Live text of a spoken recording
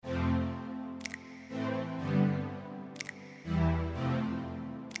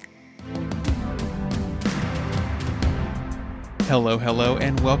Hello, hello,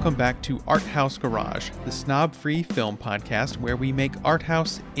 and welcome back to Art House Garage, the snob-free film podcast where we make art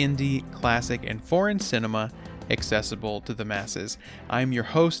house, indie, classic, and foreign cinema accessible to the masses. I'm your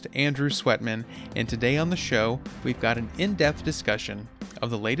host, Andrew Sweatman, and today on the show, we've got an in-depth discussion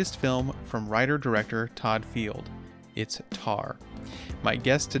of the latest film from writer-director Todd Field. It's Tar. My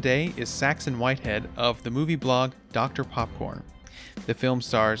guest today is Saxon Whitehead of the movie blog Dr. Popcorn. The film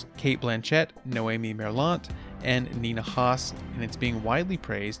stars Cate Blanchett, Noémie Merlant, and Nina Haas, and it's being widely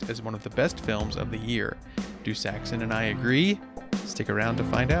praised as one of the best films of the year. Do Saxon and I agree? Stick around to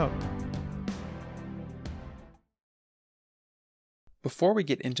find out. Before we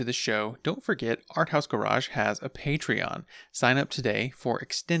get into the show, don't forget Art House Garage has a Patreon. Sign up today for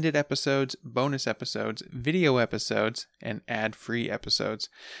extended episodes, bonus episodes, video episodes, and ad-free episodes.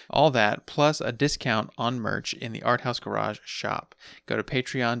 All that, plus a discount on merch in the Art House Garage shop. Go to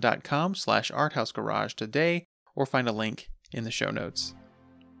patreon.com/arthousegarage today, or find a link in the show notes.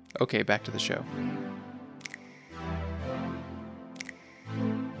 Okay, back to the show.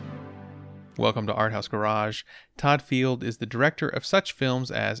 Welcome to Art House Garage. Todd Field is the director of such films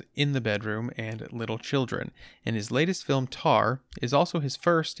as In the Bedroom and Little Children, and his latest film, Tar, is also his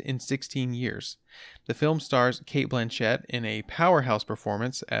first in 16 years. The film stars Cate Blanchett in a powerhouse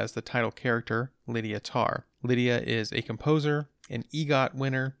performance as the title character, Lydia Tar. Lydia is a composer, an EGOT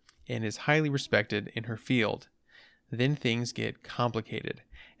winner, and is highly respected in her field. Then things get complicated,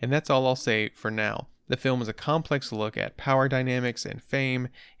 and that's all I'll say for now. The film is a complex look at power dynamics and fame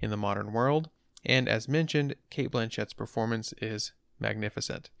in the modern world, and as mentioned, Cate Blanchett's performance is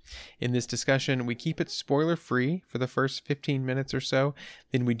magnificent. In this discussion, we keep it spoiler-free for the first 15 minutes or so,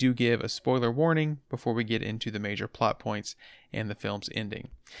 then we do give a spoiler warning before we get into the major plot points and the film's ending.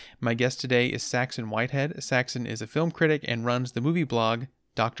 My guest today is Saxon Whitehead. Saxon is a film critic and runs the movie blog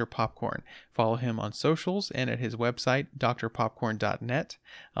Dr. Popcorn. Follow him on socials and at his website, drpopcorn.net.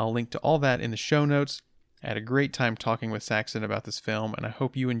 I'll link to all that in the show notes. I had a great time talking with Saxon about this film, and I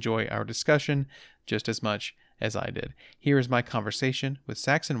hope you enjoy our discussion just as much as I did. Here is my conversation with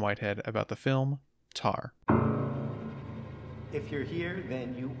Saxon Whitehead about the film Tar. If you're here,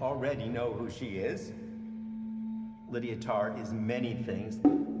 then you already know who she is. Lydia Tar is many things.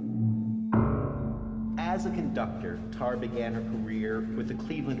 As a conductor, Tar began her career with the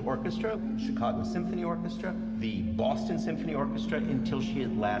Cleveland Orchestra, Chicago Symphony Orchestra, the Boston Symphony Orchestra, until she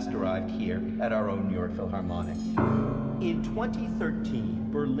at last arrived here at our own New York Philharmonic. In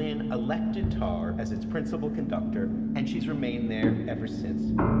 2013, Berlin elected Tar as its principal conductor, and she's remained there ever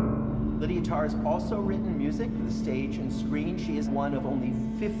since. Lydia Tar has also written music for the stage and screen. She is one of only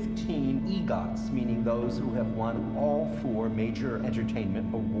 15 EGOTs, meaning those who have won all 4 major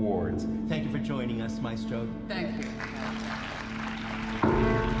entertainment awards. Thank you for joining us, Maestro. Thank you.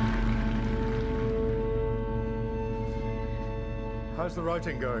 How's the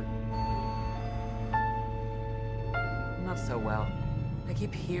writing going? Not so well. I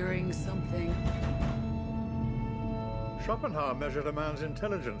keep hearing something. Schopenhauer measured a man's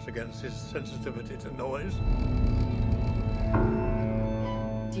intelligence against his sensitivity to noise.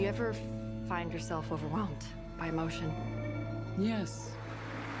 Do you ever find yourself overwhelmed by emotion? Yes.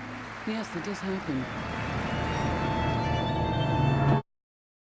 Yes, it does happen.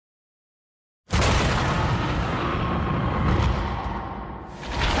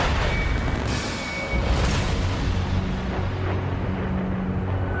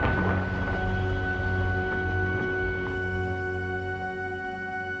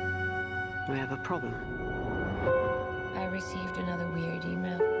 We have a problem. I received another weird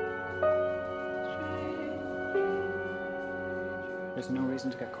email. There's no reason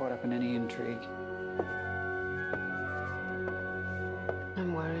to get caught up in any intrigue.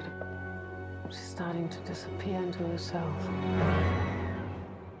 I'm worried. She's starting to disappear into herself.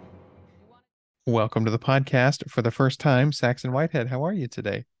 Welcome to the podcast for the first time, Saxon Whitehead. How are you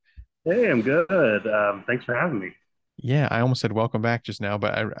today? Hey, I'm good. Thanks for having me. Yeah, I almost said welcome back just now,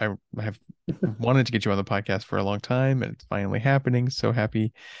 but I have wanted to get you on the podcast for a long time, and it's finally happening. So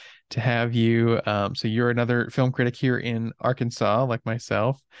happy to have you. So you're another film critic here in Arkansas, like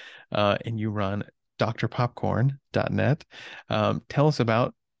myself, and you run drpopcorn.net. Tell us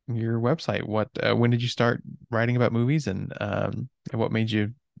about your website. When did you start writing about movies, and what made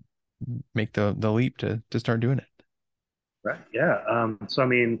you make the leap to start doing it? Right. Yeah. So, I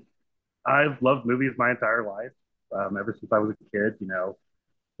mean, I've loved movies my entire life. Ever since I was a kid, it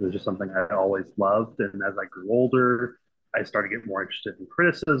was just something I always loved. And as I grew older, I started getting more interested in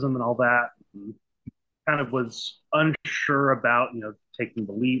criticism and all that. And kind of was unsure about, taking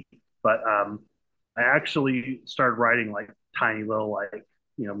the leap. But I actually started writing like tiny little,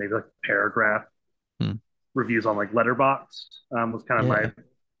 maybe like a paragraph reviews on like Letterboxd. Was kind of my Yeah.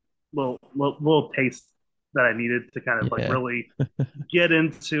 little taste that I needed to kind of like Yeah. really get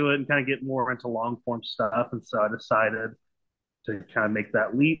into it and kind of get more into long form stuff. And so I decided to kind of make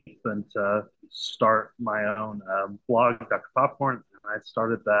that leap and to start my own blog, Dr. Popcorn. And I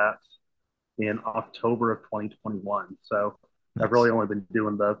started that in October of 2021. So I've Nice. really only been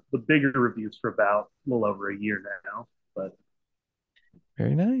doing the bigger reviews for about a little over a year now. But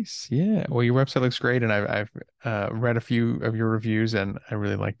Very nice. Yeah. Well, your website looks great, and I've read a few of your reviews, and I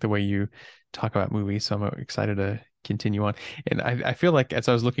really like the way you talk about movies. So I'm excited to continue on. And I feel like as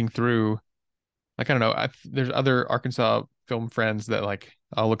I was looking through, like I don't know, there's other Arkansas film friends that like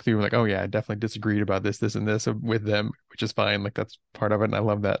I'll look through and like, oh yeah, I definitely disagreed about this, and this with them, which is fine. Like that's part of it, and I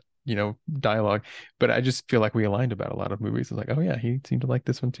love that, dialogue. But I just feel like we aligned about a lot of movies. It's like, oh yeah, he seemed to like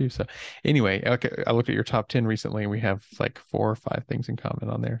this one too. So anyway, okay, I looked at your top 10 recently, and we have like 4 or 5 things in common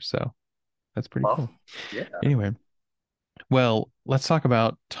on there. So that's pretty well, cool. yeah. Anyway, well, let's talk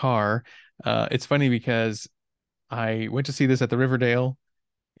about Tar. It's funny because I went to see this at the Riverdale,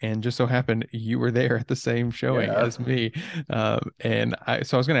 and just so happened you were there at the same showing Yeah. as me. So I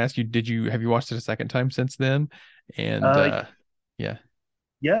was going to ask you, have you watched it a second time since then? And Uh, yeah,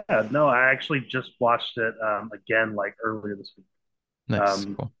 yeah, no, I actually just watched it again like earlier this week. nice,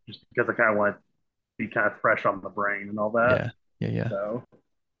 cool. Just because I kind of want to be kind of fresh on the brain and all that. Yeah, yeah, yeah. So,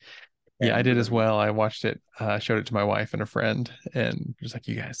 Yeah, I and did as well. I watched it, showed it to my wife and a friend, and just like,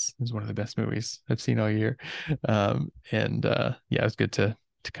 you guys, this is one of the best movies I've seen all year. Yeah, it was good to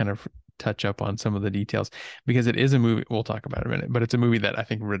kind of touch up on some of the details because it is a movie we'll talk about in a minute, but it's a movie that I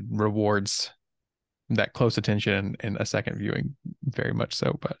think rewards that close attention and a second viewing very much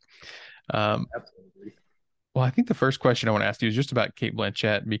so. But absolutely. well, I think the first question I want to ask you is just about Kate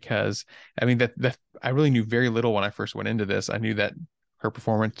Blanchett because I mean that I really knew very little when I first went into this. I knew that her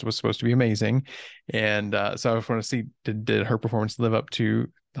performance was supposed to be amazing, and so I just want to see did her performance live up to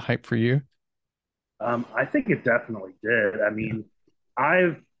the hype for you? I think it definitely did. I Yeah, mean,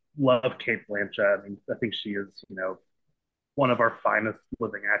 I've loved Kate Blanchett. I mean, I think she is, one of our finest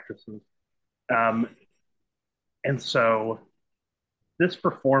living actresses. Um, and so this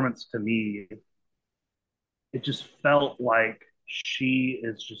performance to me, it just felt like she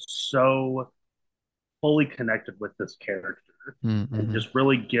is just so fully connected with this character and mm-hmm. just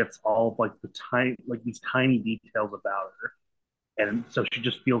really gets all of like these tiny details about her. And so she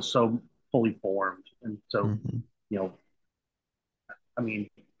just feels so fully formed. And so, Mm-hmm. you know, I mean,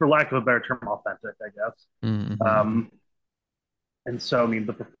 for lack of a better term, authentic, I guess. Mm-hmm. Um, and so, I mean,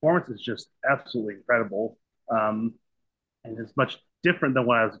 the performance is just absolutely incredible. Um, and it's much different than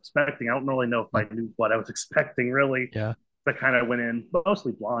what I was expecting. I don't really know if I Mm-hmm. knew what I was expecting, really. Yeah, I kind of went in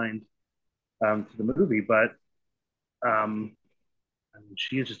mostly blind to the movie, but I mean,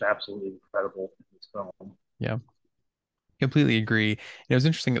 she is just absolutely incredible in this film. yeah, completely agree. And it was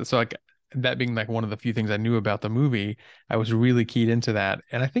interesting. So like that being like one of the few things I knew about the movie, I was really keyed into that.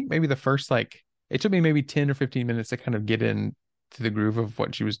 And I think maybe the first like it took me maybe 10 or 15 minutes to kind of get in to the groove of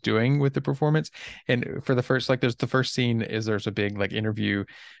what she was doing with the performance. And for the first like there's the first scene is there's a big like interview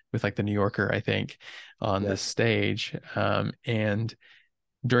with like the New Yorker, I think, on this Yes. stage. And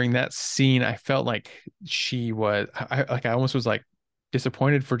during that scene, I felt like she was I almost was like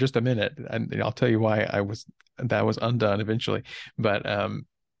disappointed for just a minute, and I'll tell you why that was undone eventually. But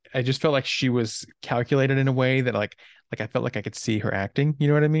I just felt like she was calculated in a way that like I felt like I could see her acting. You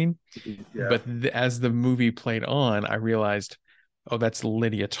know what I mean? Yeah. But as the movie played on, I realized, oh, that's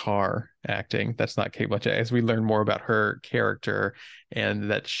Lydia Tarr acting. That's not Kate Blanchett. As we learn more about her character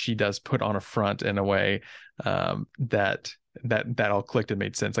and that she does put on a front in a way that all clicked and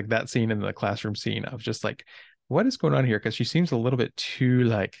made sense. Like that scene in the classroom scene, I was just like, what is going on here? Because she seems a little bit too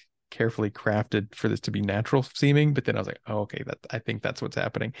like carefully crafted for this to be natural seeming. But then I was like, oh, okay, that I think that's what's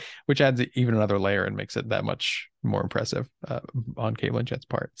happening, which adds even another layer and makes it that much more impressive on Kate Blanchett's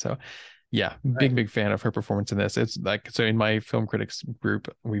part. So yeah, Right. big fan of her performance in this. It's like so in my film critics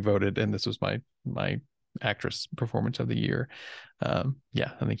group, we voted, and this was my actress performance of the year.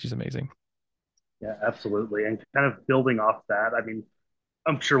 Yeah, I think she's amazing. Yeah, absolutely. And kind of building off that, I mean,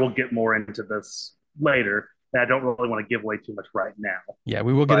 I'm sure we'll get more into this later. And I don't really want to give away too much right now. Yeah,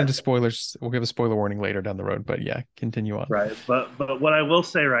 we will get into But spoilers. We'll give a spoiler warning later down the road, but yeah, continue on. right. But what I will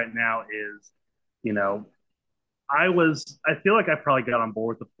say right now is, you know, I feel like I probably got on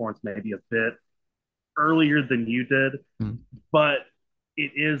board with the performance maybe a bit earlier than you did, Mm, but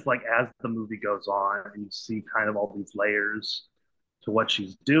it is like as the movie goes on and you see kind of all these layers to what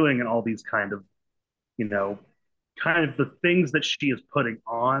she's doing and all these kind of, you know, kind of the things that she is putting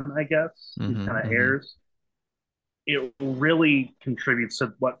on, I guess, these mm-hmm, kind of mm-hmm, airs, it really contributes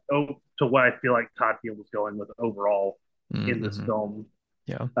to what to what I feel like Todd Field was going with overall in this Mm-hmm. film,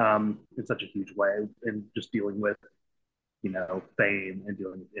 Yeah. in such a huge way, and just dealing with fame and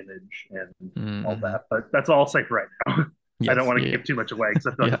dealing with image and all Mm-hmm. that. But that's all I'll say for right now. I don't Yes. want to Yeah. give too much away because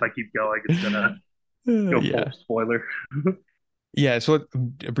I feel like Yeah. if I keep going, it's gonna go full Yeah. spoiler. Yeah, so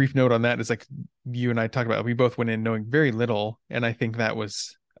a brief note on that is like you and I talked about, we both went in knowing very little, and I think that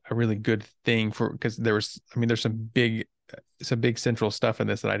was a really good thing for because there was, I mean, there's some big central stuff in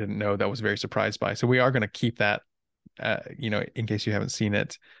this that I didn't know that I was very surprised by. So we are going to keep that, in case you haven't seen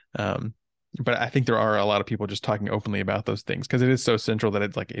it. Um, but I think there are a lot of people just talking openly about those things because it is so central that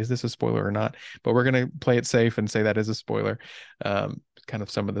it's like, is this a spoiler or not? But we're going to play it safe and say that is a spoiler. Kind of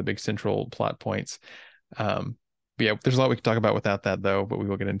some of the big central plot points. But yeah, there's a lot we can talk about without that though, but we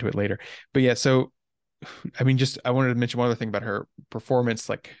will get into it later. But yeah, so I mean, just I wanted to mention one other thing about her performance.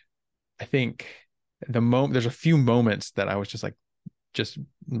 Like, I think there's a few moments that I was just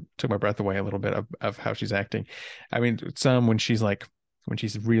took my breath away a little bit of how she's acting. I mean, some when she's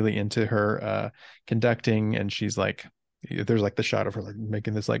really into her conducting, and she's like, there's like the shot of her like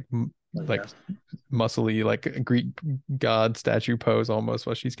making this like like muscly like Greek god statue pose almost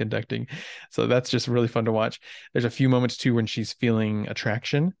while she's conducting. So that's just really fun to watch. There's a few moments too when she's feeling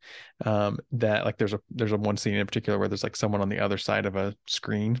attraction. That like there's a one scene in particular where there's like someone on the other side of a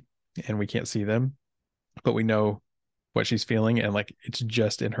screen and we can't see them, but we know what she's feeling, and like it's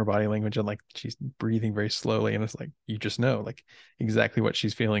just in her body language, and like she's breathing very slowly, and it's like you just know like exactly what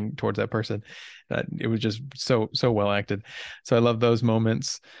she's feeling towards that person. It was just so well acted. So I love those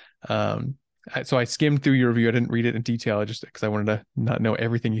moments. So I skimmed through your review. I didn't read it in detail just because I wanted to not know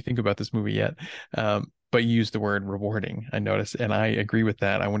everything you think about this movie yet. But you used the word rewarding, I noticed, and I agree with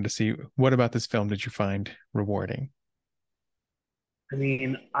that. I wanted to see, what about this film did you find rewarding? I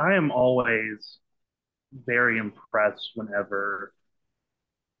mean, I am always very impressed whenever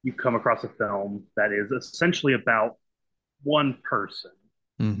you come across a film that is essentially about one person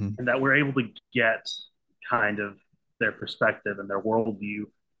Mm-hmm. and that we're able to get kind of their perspective and their worldview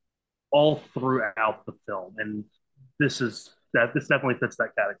all throughout the film. And this definitely fits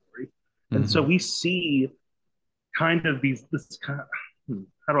that category. And so Mm-hmm. we see kind of this kind of,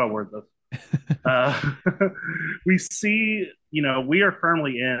 how do I word this? Uh, we see, we are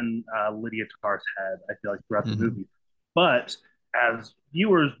firmly in Lydia Tarr's head, I feel like, throughout the Mm-hmm. movie. But as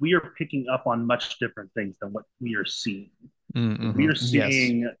viewers, we are picking up on much different things than what we are seeing. We Mm-hmm. are Yes.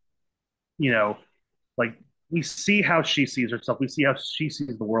 seeing, you know, like we see how she sees herself, we see how she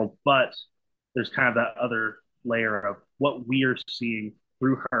sees the world, but there's kind of that other layer of what we are seeing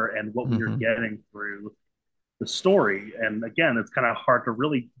through her and what we are Mm-hmm. getting through the story. And again, it's kind of hard to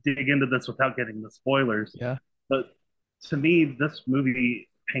really dig into this without getting the spoilers. Yeah. But to me, this movie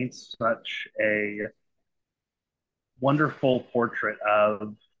paints such a wonderful portrait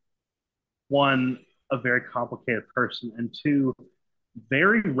of one, a very complicated person, and two,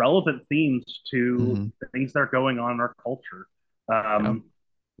 very relevant themes to Mm-hmm. the things that are going on in our culture. Yeah. Um,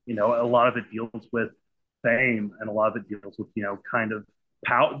 a lot of it deals with fame, and a lot of it deals with kind of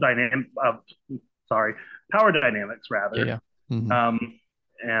power dynamic. Sorry, power dynamics Yeah. rather, Yeah. Mm-hmm.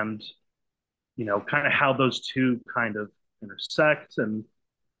 and kind of how those two kind of intersect, and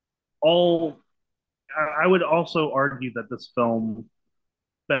all. I would also argue that this film,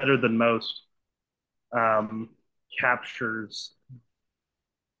 better than most, um, captures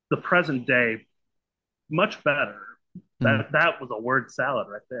the present day much better. Mm. That was a word salad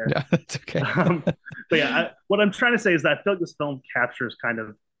right there. Yeah, that's okay. But yeah, what I'm trying to say is that I feel like this film captures kind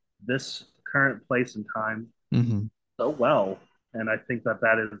of this current place and time Mm-hmm. so well, and I think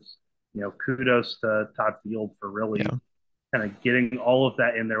that is kudos to Todd Field for really Yeah. kind of getting all of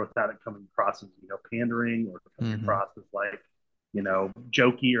that in there without it coming across as pandering or coming Mm-hmm. across as like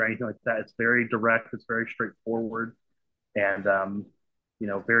jokey or anything like that. It's very direct, it's very straightforward, and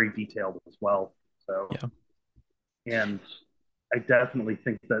very detailed as well. So, Yeah. and I definitely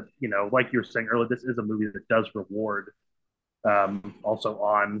think that like you were saying earlier, this is a movie that does reward. Also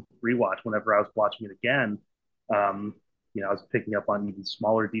on rewatch, whenever I was watching it again, I was picking up on even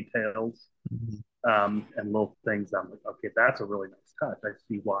smaller details, Mm-hmm. and little things. I'm like, okay, that's a really nice touch. I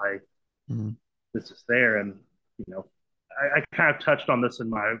see why Mm-hmm. this is there, and I kind of touched on this in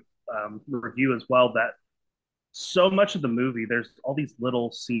my review as well. That so much of the movie, there's all these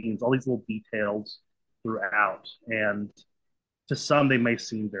little scenes, all these little details throughout, and to some they may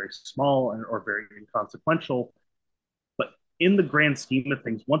seem very small or very inconsequential, but in the grand scheme of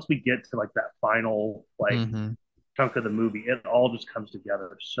things, once we get to like that final Mm-hmm. chunk of the movie, it all just comes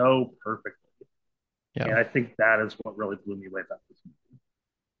together so perfectly. Yeah. And I think that is what really blew me away about this movie.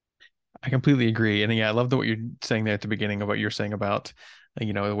 I completely agree. And yeah, I love what you're saying there at the beginning of what you're saying about,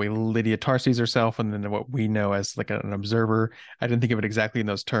 the way Lydia Tarr sees herself and then what we know as like an observer. I didn't think of it exactly in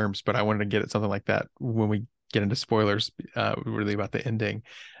those terms, but I wanted to get at something like that when we get into spoilers, really about the ending.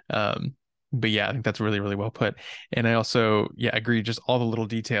 Um, but yeah, I think that's really, really well put. And I also, yeah, agree. Just all the little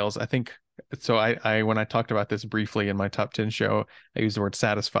details. I think so. When I talked about this briefly in my top 10 show, I used the word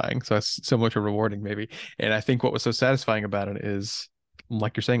satisfying. So it's similar to rewarding, maybe. And I think what was so satisfying about it is,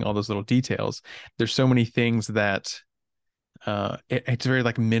 like you're saying, all those little details. There's so many things that it's very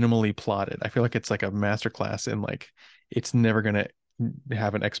like minimally plotted. I feel like it's like a masterclass in like it's never gonna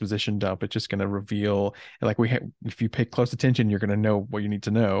have an exposition dump. It's just gonna reveal, and like if you pay close attention, you're gonna know what you need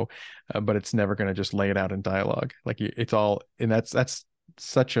to know, but it's never gonna just lay it out in dialogue. Like it's all, and that's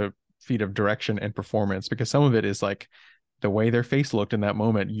such a feat of direction and performance, because some of it is like the way their face looked in that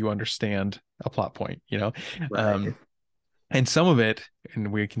moment, you understand a plot point, Right. and some of it,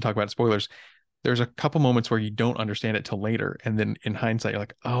 and we can talk about spoilers, there's a couple moments where you don't understand it till later, and then in hindsight you're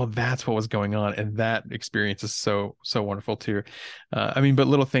like, oh, that's what was going on, and that experience is so wonderful too. But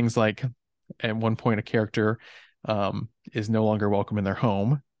little things like at one point a character is no longer welcome in their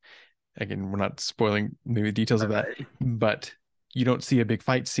home. Again, we're not spoiling maybe details of that, Right. but you don't see a big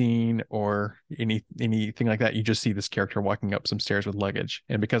fight scene or anything like that. You just see this character walking up some stairs with luggage,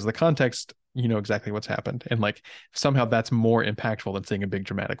 and because of the context, you know exactly what's happened, and like somehow that's more impactful than seeing a big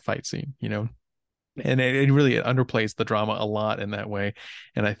dramatic fight scene, and it really underplays the drama a lot in that way.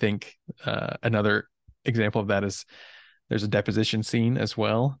 And I think another example of that is there's a deposition scene as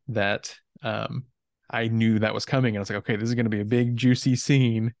well that I knew that was coming, and I was like, okay, this is going to be a big juicy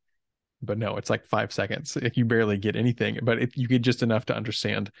scene, but no, it's like 5 seconds. If you barely get anything, but if you get just enough to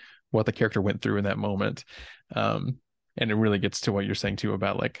understand what the character went through in that moment, and it really gets to what you're saying too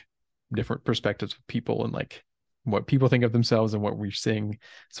about like different perspectives of people and like what people think of themselves and what we're seeing,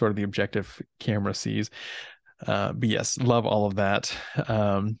 sort of the objective camera sees. But yes, love all of that.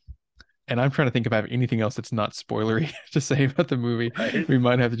 And I'm trying to think if I have anything else that's not spoilery to say about the movie. Right. We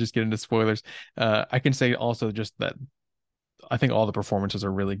might have to just get into spoilers. I can say also just that I think all the performances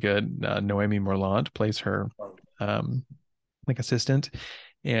are really good. Noemi Merlant plays her like assistant,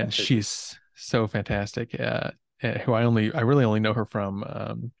 and she's so fantastic. Who I really only know her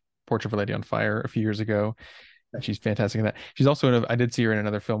from Portrait of a Lady on Fire a few years ago. And she's fantastic in that. She's also I did see her in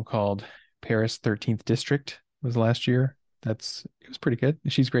another film called Paris 13th District. It was last year. It was pretty good.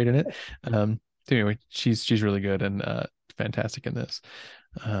 She's great in it. Anyway, she's really good and fantastic in this.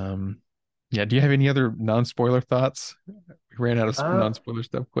 Yeah. Do you have any other non-spoiler thoughts? We ran out of non-spoiler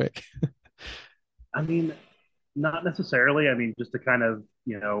stuff quick. I mean, not necessarily. I mean, just to kind of,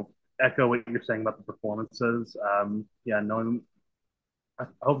 echo what you're saying about the performances. Noemi, I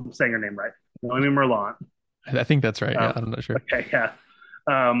hope I'm saying her name right. Noemi Merlant. I think that's right. Yeah, I'm not sure. Okay, yeah.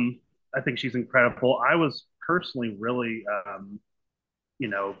 I think she's incredible. I was personally really,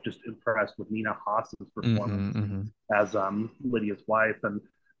 just impressed with Nina Haas's performance as Lydia's wife, and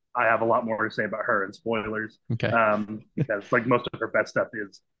I have a lot more to say about her in spoilers. Okay. Because like most of her best stuff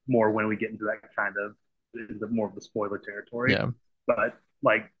is more when we get into that kind of more of the spoiler territory. Yeah. But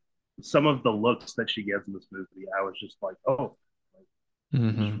like some of the looks that she gives in this movie, I was just like, oh,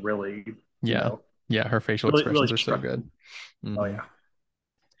 just really, yeah, her facial expressions are so good. Oh yeah.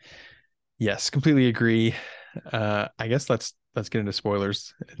 Yes, completely agree. I guess let's get into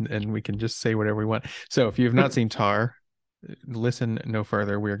spoilers, and we can just say whatever we want. So if you have not seen Tar, listen no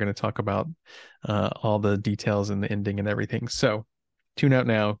further. We are going to talk about all the details and the ending and everything. So tune out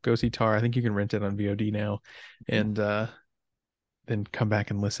now, go see Tar. I think you can rent it on VOD now, and then come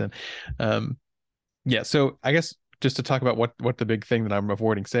back and listen. So I guess just to talk about what the big thing that I'm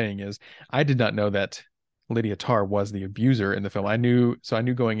avoiding saying is, I did not know that Lydia Tarr was the abuser in the film. I knew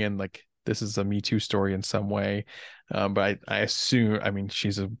going in like this is a Me Too story in some way, but I assume, I mean,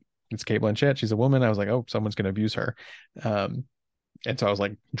 it's Cate Blanchett, she's a woman. I was like, oh, someone's going to abuse her, and so I was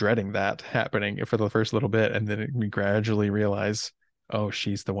like dreading that happening for the first little bit, and then we gradually realize, oh,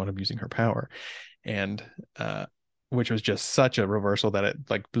 she's the one abusing her power, and which was just such a reversal that it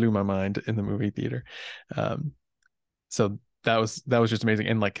like blew my mind in the movie theater. So that was just amazing.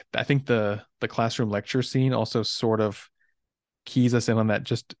 And like I think the classroom lecture scene also sort of keys us in on that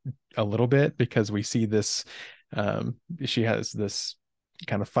just a little bit, because we see this she has this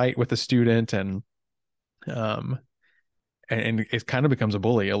kind of fight with a student, and it kind of becomes a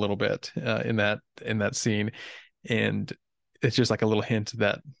bully a little bit in that scene, and it's just like a little hint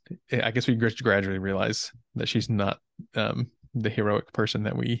that I guess we gradually realize that she's not the heroic person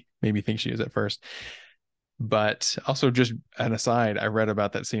that we maybe think she is at first. But also, just an aside, I read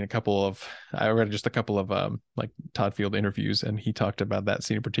about that scene I read just a couple of like Todd Field interviews, and he talked about that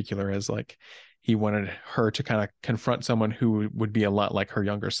scene in particular as like he wanted her to kind of confront someone who would be a lot like her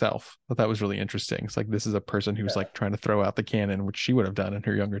younger self. I thought that was really interesting. It's like this is a person who's like trying to throw out the canon, which she would have done in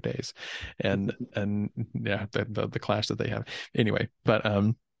her younger days, and yeah, the clash that they have. Anyway, but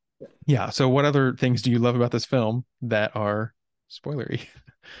yeah. So, what other things do you love about this film that are spoilery?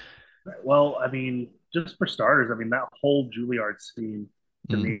 Well, I mean, just for starters, I mean, that whole Juilliard scene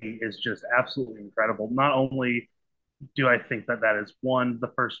to Mm. me is just absolutely incredible. Not only do I think that that is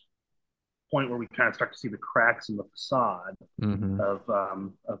the first point where we kind of start to see the cracks in the facade Hmm.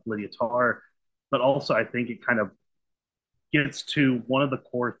 of Lydia Tarr, but also I think it kind of gets to one of the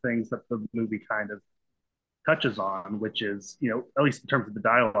core things that the movie kind of touches on, which is, at least in terms of the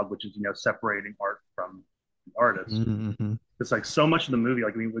dialogue, which is, separating art from the artist. Hmm. It's like so much of the movie,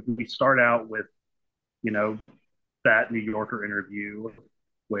 like, I mean, we start out with, you know, that New Yorker interview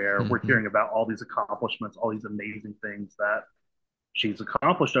where we're Hmm. hearing about all these accomplishments, all these amazing things that she's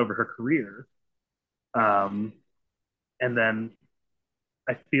accomplished over her career. Um, and then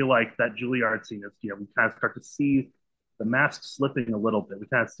I feel like that Juilliard scene is, we kind of start to see the mask slipping a little bit. We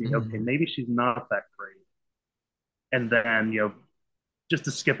kind of see, okay, Hmm. maybe she's not that great. And then, just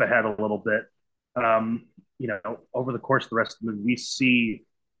to skip ahead a little bit, um, over the course of the rest of the movie, we see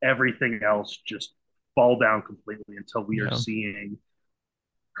everything else just fall down completely until we are Yeah. seeing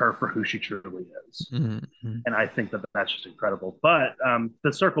her for who she truly is. Hmm. And I think that that's just incredible. But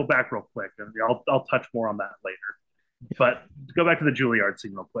to circle back real quick, and I'll touch more on that later. Yeah. But to go back to the Juilliard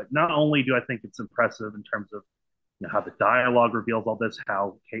scene real quick, not only do I think it's impressive in terms of how the dialogue reveals all this,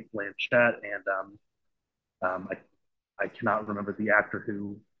 how Kate Blanchett and I cannot remember the actor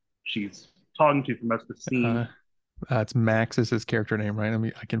who she's talking to for most of the scene. Uh, it's Max is his character name, right? I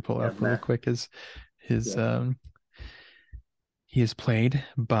mean, I can pull Yeah, up really quick his yeah, he is played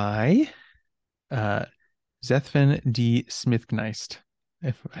by uh Zethvin D. Smithkneist,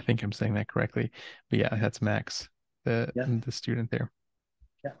 if I think I'm saying that correctly. But yeah, that's Max, yeah, the student there.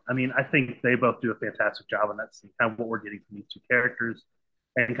 yeah. I mean, I think they both do a fantastic job in that scene. Kind of what we're getting from these two characters,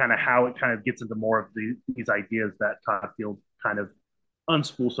 and kind of how it kind of gets into more of these ideas that Todd Field kind of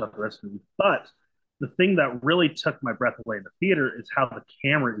unspools throughout the rest of the movie. But the thing that really took my breath away in the theater is how the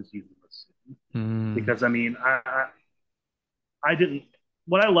camera is using this scene. Mm. Because I mean, I didn't.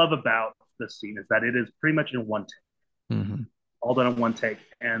 What I love about this scene is that it is pretty much in one take, Hmm. all done in one take,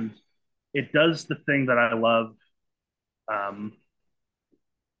 and it does the thing that I love. Um,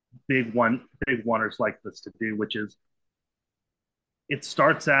 big oneers like this to do, which is it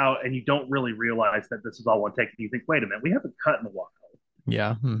starts out and you don't really realize that this is all one take. And you think, wait a minute, we haven't cut in a while.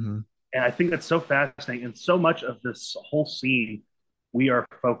 Yeah. Hmm. And I think that's so fascinating. And so much of this whole scene, we are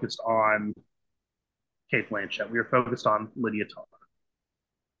focused on Kate Blanchett. We are focused on Lydia Tarr.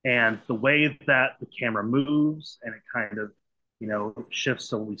 And the way that the camera moves and it kind of, shifts.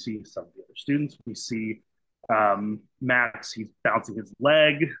 So we see some of the other students. We see Max, he's bouncing his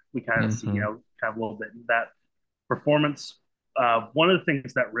leg. We kind of see, Hmm. kind of a little bit in that performance. One of the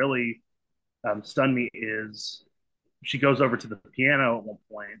things that really stunned me is she goes over to the piano at one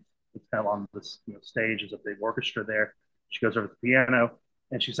point. It's kind of on this stage. There's a big orchestra there. She goes over to the piano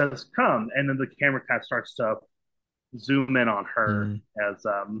and she says, "Come," and then the camera kind of starts to zoom in on her Mm. as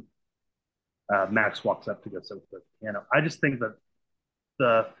Max walks up to go sit with the piano. I just think that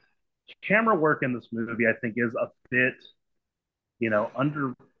the camera work in this movie, I think, is a bit,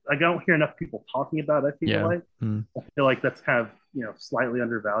 under. I don't hear enough people talking about it. Yeah. Mm. I feel like that's kind of slightly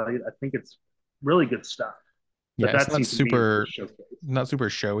undervalued. I think it's really good stuff. But Yeah, it's that not seems to me is the super showcase. not super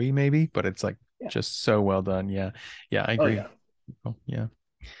showy maybe, but it's like Yeah. just so well done. Yeah. Yeah, I Oh agree. yeah. Oh, yeah.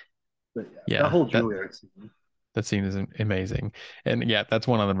 But yeah, that Yeah. whole That Juilliard scene. that scene is amazing. And yeah, that's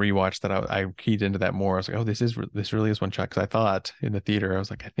one on the rewatch that I keyed into that more. I was like, oh, this really is one shot, because I thought in the theater I was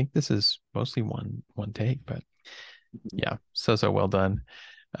like, I think this is mostly one take, but yeah, so well done.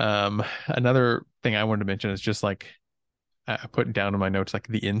 Another thing I wanted to mention is just like I put down in my notes, like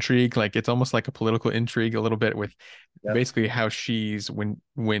the intrigue, like it's almost like a political intrigue a little bit with Yep. basically how she's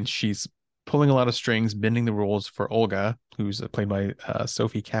when she's pulling a lot of strings, bending the rules for Olga, who's played by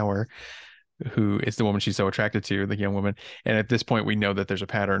Sophie Cower, who is the woman she's so attracted to, the young woman. And at this point, we know that there's a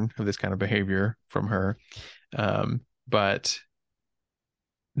pattern of this kind of behavior from her. But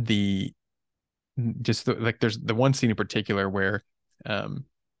the like there's the one scene in particular where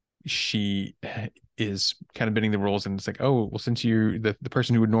she is kind of bending the rules, and it's like, oh well, since you the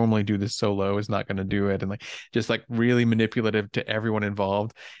person who would normally do this solo is not going to do it, and like just like really manipulative to everyone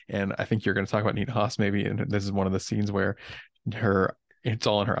involved. And I think you're going to talk about Nina Hoss maybe, and this is one of the scenes where her it's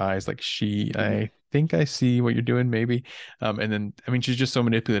all in her eyes. Like I think I see what you're doing, maybe. And then I mean, she's just so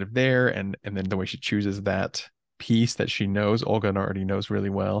manipulative there, and then the way she chooses that piece that she knows, Olga already knows really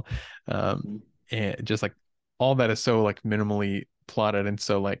well. And just like all that is so like minimally plotted and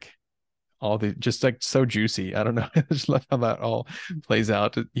so like all the just like so juicy. I don't know. I just love how that all plays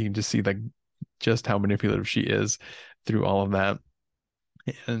out. You can just see like just how manipulative she is through all of that.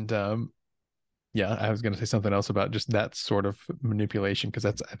 And yeah, I was going to say something else about just that sort of manipulation because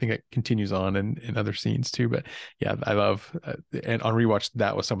I think it continues on in other scenes too. But yeah, I love and on rewatch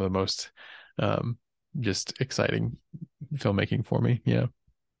that was some of the most just exciting filmmaking for me. Yeah.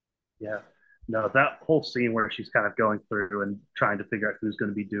 Yeah. No, that whole scene where she's kind of going through and trying to figure out who's going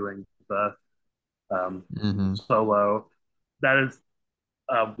to be doing the solo, that is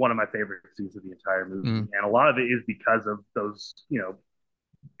one of my favorite scenes of the entire movie. And a lot of it is because of those,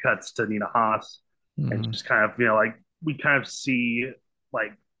 cuts to Nina Haas and just kind of, like we kind of see,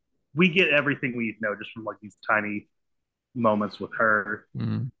 like, we get everything we know just from like these tiny moments with her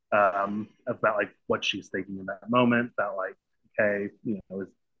about like what she's thinking in that moment. That like, okay,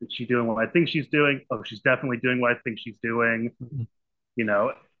 is she doing what I think she's doing? Oh, she's definitely doing what I think she's doing. And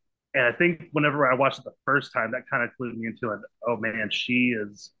I think whenever I watched it the first time, that kind of clued me into it. Oh man, she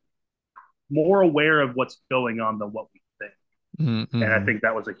is more aware of what's going on than what we think. And I think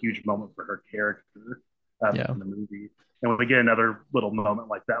that was a huge moment for her character in the movie. And we get another little moment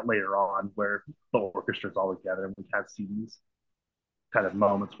like that later on where the orchestra's all together and we kind of see these kind of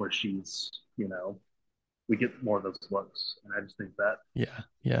moments where she's, we get more of those looks. And I just think that,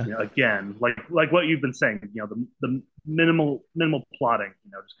 again, like what you've been saying, the minimal plotting,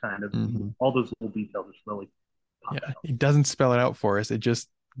 just kind of all those little details just really pop out. It doesn't spell it out for us. It just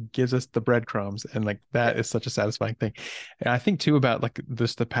gives us the breadcrumbs, and like that is such a satisfying thing. And I think too about like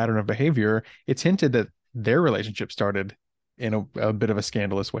this the pattern of behavior. It's hinted that their relationship started in a bit of a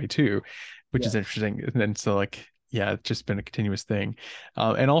scandalous way too, which is interesting. And then so like it's just been a continuous thing.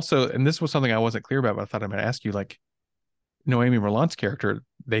 And also, and this was something I wasn't clear about, but I thought I might ask you, like Noémie Merlant's character,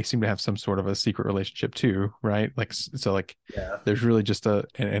 they seem to have some sort of a secret relationship too, right? Like so like there's really just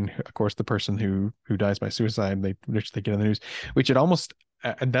and of course the person who dies by suicide, which they get in the news, which it almost,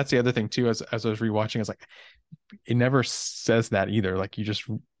 and that's the other thing too, as I was rewatching, I was like, it never says that either. Like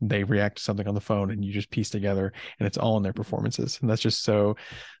they react to something on the phone and you just piece together and it's all in their performances. And that's just so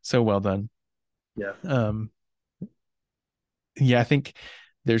well done. I think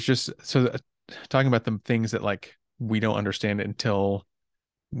there's just talking about the things that like we don't understand it until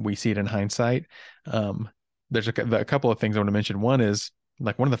we see it in hindsight. There's a couple of things I want to mention. One is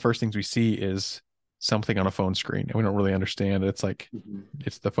like one of the first things we see is something on a phone screen and we don't really understand. It's like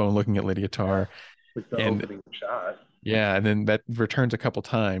it's the phone looking at Lydia Tarr, like the opening shot. Yeah, and then that returns a couple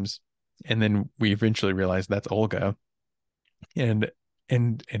times, and then we eventually realize that's Olga, and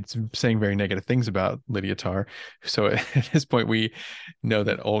it's saying very negative things about Lydia Tarr. So at this point, we know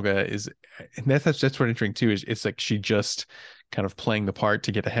that Olga is, and that's what's interesting too. Is it's like she just kind of playing the part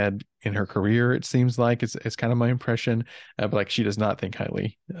to get ahead in her career. It seems like it's kind of my impression, but like she does not think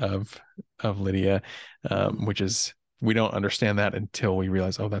highly of Lydia, which is, we don't understand that until we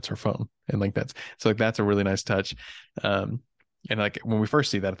realize, oh, that's her phone, and like that's a really nice touch. And like when we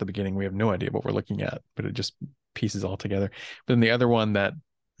first see that at the beginning, we have no idea what we're looking at, but it just pieces all together. But then the other one that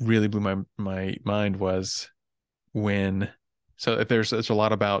really blew my mind was when, so there's a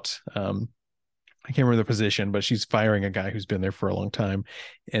lot about I can't remember the position, but she's firing a guy who's been there for a long time,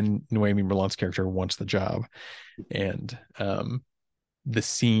 and Noémie Merlant's character wants the job. And the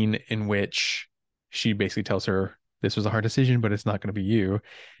scene in which she basically tells her, this was a hard decision, but it's not going to be you.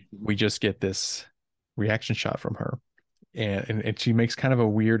 We just get this reaction shot from her. And she makes kind of a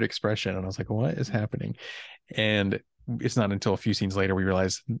weird expression. And I was like, what is happening? And it's not until a few scenes later we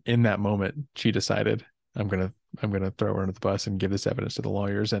realize in that moment she decided, I'm gonna throw her under the bus and give this evidence to the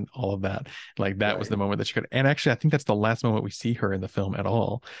lawyers and all of that. Like that was the moment that she could. And actually, I think that's the last moment we see her in the film at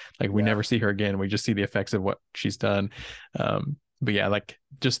all. Like we never see her again. We just see the effects of what she's done. But yeah, like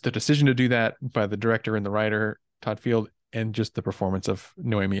just the decision to do that by the director and the writer, Todd Field, and just the performance of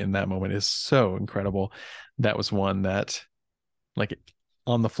Noémie in that moment is so incredible. That was one that, like,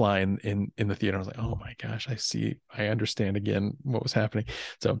 on the fly in the theater, I was like, oh my gosh, I understand again what was happening.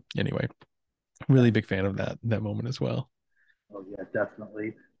 So anyway, really big fan of that moment as well. Oh yeah,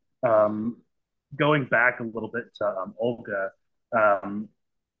 definitely. Going back a little bit to Olga, kind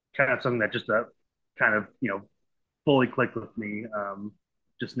of something that just kind of fully clicked with me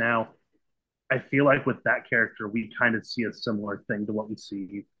just now. I feel like with that character, we kind of see a similar thing to what we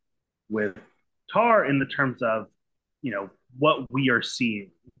see with Tar in the terms of, what we are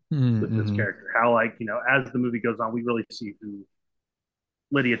seeing with this character. How, like, as the movie goes on, we really see who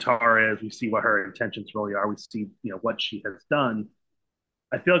Lydia Tar is. We see what her intentions really are. We see, what she has done.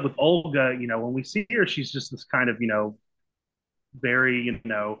 I feel like with Olga, when we see her, she's just this kind of, very,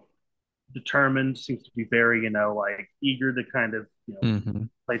 determined, seems to be very, like eager to kind of, Mm-hmm.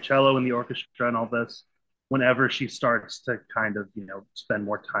 play cello in the orchestra and all this. Whenever she starts to kind of, spend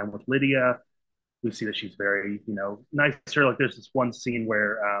more time with Lydia, we see that she's very, nice to her. Like there's this one scene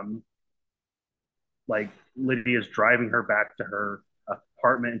where like Lydia's driving her back to her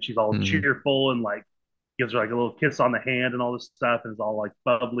apartment and she's all Mm-hmm. cheerful and like gives her like a little kiss on the hand and all this stuff and is all like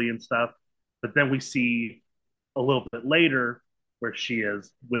bubbly and stuff. But then we see a little bit later where she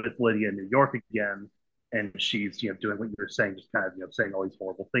is with Lydia in New York again, and she's doing what you were saying, just kind of saying all these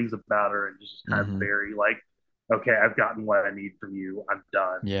horrible things about her, and just kind of Mm-hmm. very like, okay, I've gotten what I need from you, I'm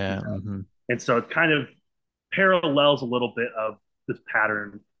done. Yeah. Mm-hmm. And so it kind of parallels a little bit of this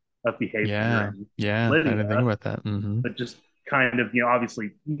pattern of behavior Yeah. in Yeah. I didn't think Lydia, about that. Mm-hmm. but just kind of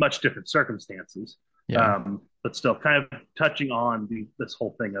obviously much different circumstances, Yeah. but still kind of touching on this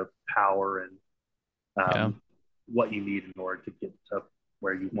whole thing of power and Yeah. what you need in order to get to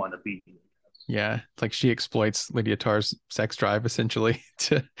where you want to be. Yeah, it's like she exploits Lydia Tar's sex drive essentially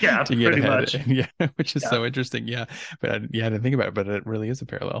to Yeah, to get pretty ahead. much. Yeah, which is Yeah, so interesting. Yeah, but I didn't think about it, but it really is a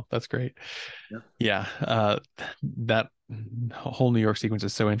parallel. That's great. yeah. Yeah, that whole New York sequence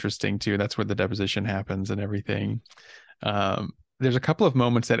is so interesting too. That's where the deposition happens and everything. There's a couple of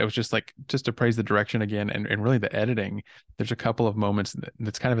moments that it was just to praise the direction again and really the editing. There's a couple of moments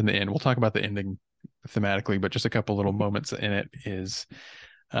that's kind of in the end. We'll talk about the ending thematically, but just a couple little moments in it is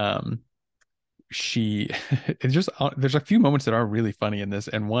um she it's just there's a few moments that are really funny in this,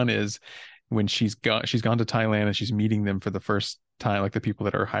 and one is when she's gone to Thailand and she's meeting them for the first time, like the people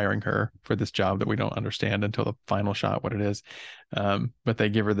that are hiring her for this job that we don't understand until the final shot what it is. But they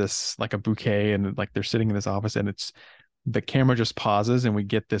give her this like a bouquet, and like they're sitting in this office, and it's the camera just pauses and we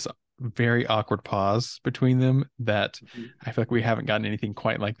get this very awkward pause between them that I feel like we haven't gotten anything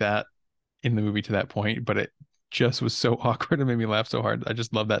quite like that in the movie to that point, but it just was so awkward and made me laugh so hard. I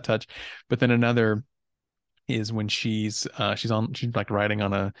just love that touch. But then another is when she's like riding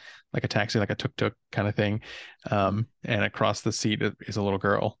on a taxi, like a tuk-tuk kind of thing. And across the seat is a little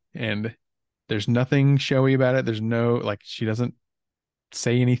girl, and there's nothing showy about it. There's no, like, she doesn't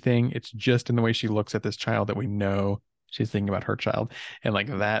say anything. It's just in the way she looks at this child that we know she's thinking about her child. And like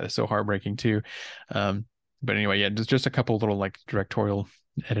that is so heartbreaking too. But anyway, yeah, just a couple little like directorial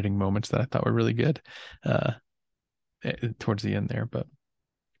editing moments that I thought were really good towards the end there. But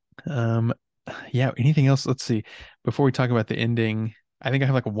yeah, anything else? Let's see. Before we talk about the ending, I think I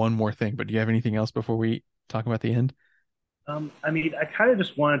have like one more thing, but do you have anything else before we talk about the end? I mean, I kind of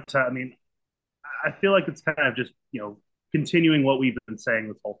just wanted to. I mean, I feel like it's kind of just continuing what we've been saying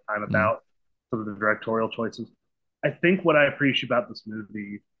this whole time Mm, about some of the directorial choices. I think what I appreciate about this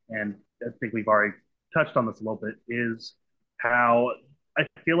movie, and I think we've already touched on this a little bit, is how I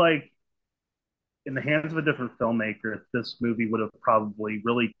feel like in the hands of a different filmmaker, this movie would have probably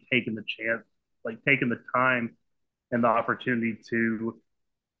really taken the chance, like taken the time and the opportunity to,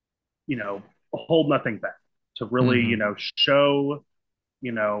 hold nothing back, to really, hmm show,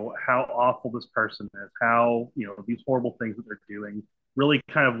 how awful this person is, how, these horrible things that they're doing, really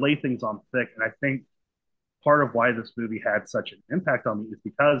kind of lay things on thick. And I think part of why this movie had such an impact on me is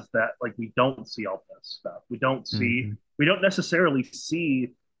because that like we don't see all this stuff. hmm We don't necessarily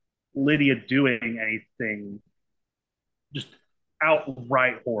see Lydia doing anything just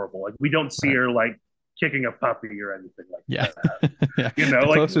outright horrible. Like we don't see Right. her like kicking a puppy or anything like Yeah. that. Yeah. The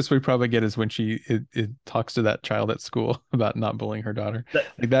Like closest we probably get is when it talks to that child at school about not bullying her daughter. that.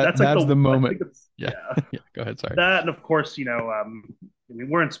 Like that That's like that's the I think moment. it's Yeah. yeah. Yeah. Go ahead. Sorry. That and of course, I mean,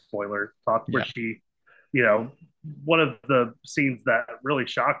 we're in spoiler talk where Yeah. she, you know, one of the scenes that really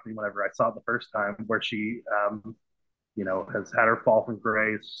shocked me whenever I saw it the first time, where she, has had her fall from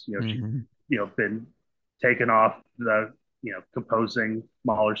grace. She, hmm been taken off the, composing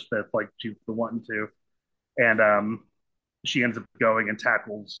Mahler Smith like she's the one to, and she ends up going and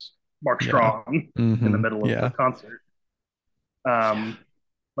tackles Mark Yeah. Strong in the hmm middle of the Yeah. concert. Yeah. Um,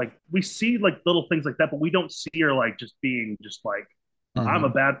 like we see like little things like that, but we don't see her like just being just like I'm a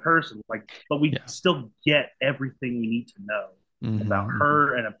hmm bad person. Like, but we Yeah. still get everything we need to know about hmm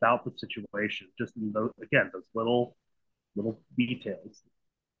her and about the situation, just in those again those little details.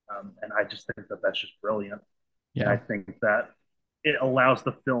 And I just think that that's just brilliant. And I Yeah. think that it allows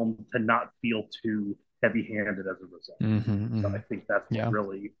the film to not feel too heavy-handed as a result. hmm So I hmm think that's what Yeah.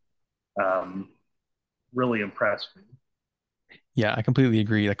 um, really impressed me. Yeah. I completely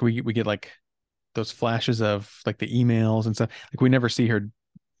agree. Like we get like those flashes of like the emails and stuff. Like we never see her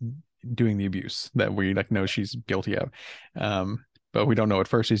doing the abuse that we like know she's guilty of. Um, but we don't know at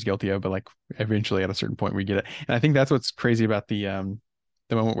first he's guilty of, but like eventually at a certain point we get it. And I think that's what's crazy about the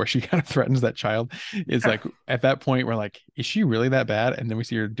moment where she kind of threatens that child is like at that point we're like, is she really that bad? And then we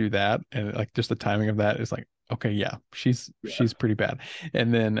see her do that, and like just the timing of that is like, okay, yeah, she's pretty bad.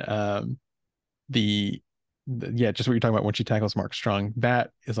 And then yeah, just what you're talking about when she tackles Mark Strong,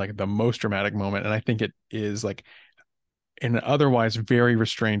 that is like the most dramatic moment. And I think it is like in an otherwise very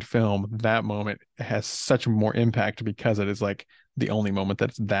restrained film, that moment has such more impact because it is like the only moment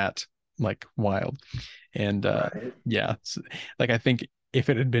that's that like wild. And yeah, like I think if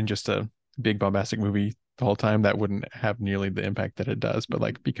it had been just a big bombastic movie the whole time, that wouldn't have nearly the impact that it does. But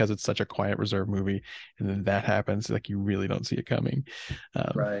like because it's such a quiet, reserved movie, and then that happens, like you really don't see it coming.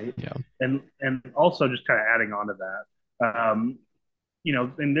 Right. Yeah. And also just kind of adding on to that,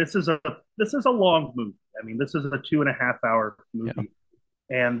 and this is a long movie. I mean, this is a 2.5 hour movie.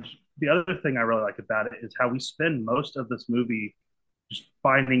 Yeah. And the other thing I really like about it is how we spend most of this movie just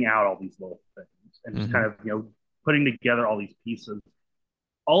finding out all these little things and just kind of, putting together all these pieces.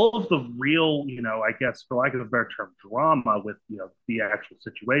 All of the real, I guess, for lack of a better term, drama with, the actual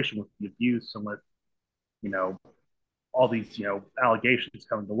situation, with the abuse and with, all these, allegations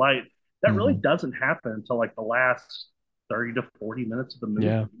coming to light, that really doesn't happen until like the last 30 to 40 minutes of the movie.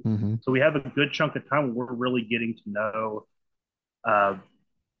 Yeah. So we have a good chunk of time where we're really getting to know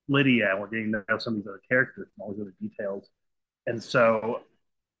Lydia, and we're getting to know some of these other characters and all these other details. And so,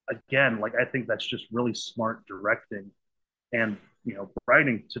 again, like I think that's just really smart directing and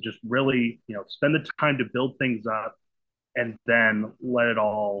writing to just really spend the time to build things up and then let it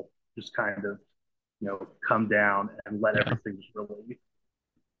all just kind of come down and let everything just really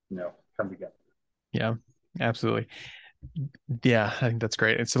come together. Yeah, absolutely. Yeah, I think that's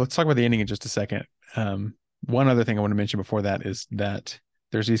great. And so let's talk about the ending in just a second. One other thing I want to mention before that is that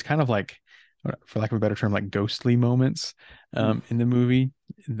there's these kind of like, for lack of a better term, like ghostly moments in the movie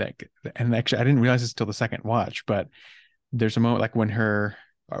and actually I didn't realize this until the second watch, but there's a moment like when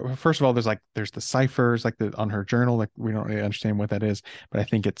first of all, there's the ciphers like on her journal, like we don't really understand what that is, but I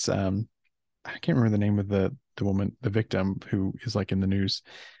think it's I can't remember the name of the woman, the victim who is like in the news.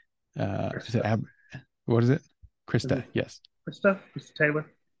 Is it what is it? Krista. Yes. Krista Taylor.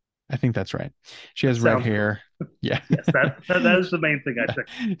 I think that's right. She has red hair. Yeah. Yes, that is the main thing I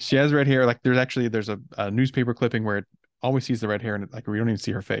think. She has red hair. Like there's a newspaper clipping where it always sees the red hair and like we don't even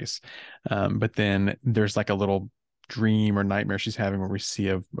see her face. But then there's like a little dream or nightmare she's having where we see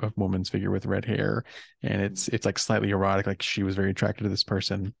a woman's figure with red hair, and it's like slightly erotic, like she was very attracted to this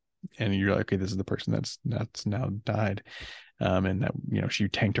person, and you're like, okay, this is the person that's now died, and that she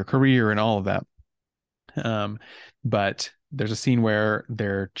tanked her career and all of that. But there's a scene where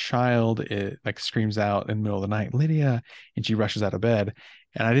their child like screams out in the middle of the night, Lydia, and she rushes out of bed,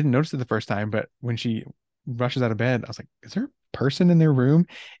 and I didn't notice it the first time, but when she rushes out of bed, I was like, is there a person in their room?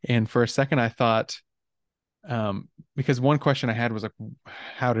 And for a second I thought, because one question I had was like,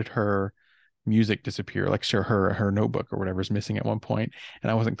 how did her music disappear? Like sure, her notebook or whatever is missing at one point,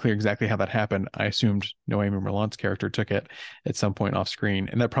 and I wasn't clear exactly how that happened. I assumed Noémie Merlant's character took it at some point off screen,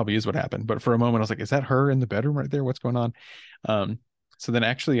 and that probably is what happened. But for a moment I was like, is that her in the bedroom right there? What's going on? So then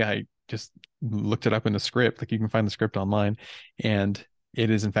actually I just looked it up in the script. Like you can find the script online, and it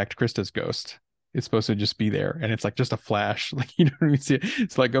is in fact Krista's ghost. It's supposed to just be there, and it's like just a flash, like you don't even see it.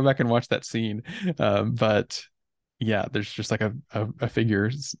 So like go back and watch that scene. But yeah, there's just like a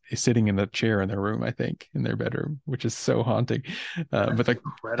figure sitting in the chair in their room, I think, in their bedroom, which is so haunting. But like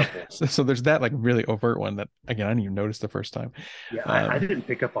incredible. So there's that like really overt one that again I didn't even notice the first time. Yeah, I didn't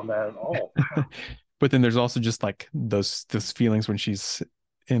pick up on that at all. But then there's also just like those feelings when she's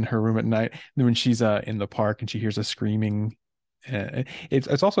in her room at night, and when she's in the park and she hears a screaming.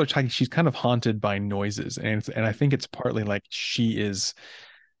 It's also she's kind of haunted by noises, and I think it's partly like she is.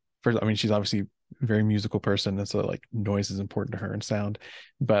 First, I mean, she's obviously a very musical person, and so like noise is important to her and sound.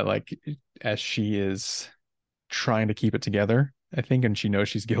 But like as she is trying to keep it together, I think, and she knows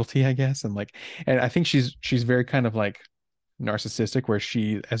she's guilty, I guess, and I think she's very kind of like narcissistic, where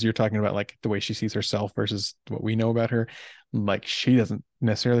she, as you're talking about, like the way she sees herself versus what we know about her, like she doesn't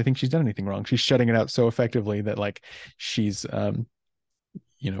necessarily think she's done anything wrong. She's shutting it out so effectively that like she's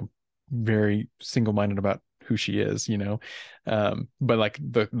very single-minded about who she is, but like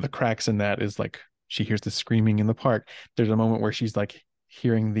the cracks in that is like she hears the screaming in the park. There's a moment where she's like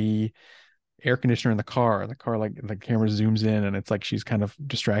hearing the air conditioner in the car, like the camera zooms in, and it's like she's kind of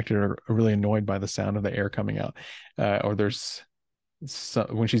distracted or really annoyed by the sound of the air coming out. Or there's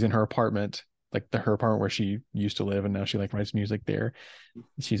when she's in her apartment, like her apartment where she used to live, and now she like writes music there.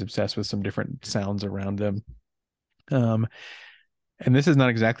 She's obsessed with some different sounds around them. And this is not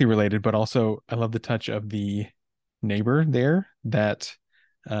exactly related, but also I love the touch of the neighbor there that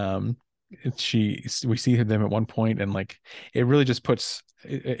um we see them at one point, and like it really just puts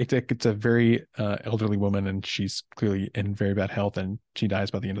it's a very elderly woman, and she's clearly in very bad health, and she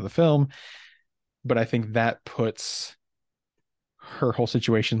dies by the end of the film. But I think that puts her whole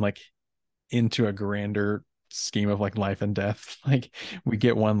situation like into a grander scheme of like life and death. Like we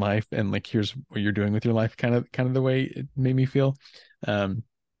get one life, and like here's what you're doing with your life, kind of the way it made me feel. um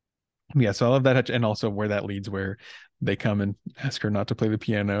yeah, so I love that, and also where that leads, where they come and ask her not to play the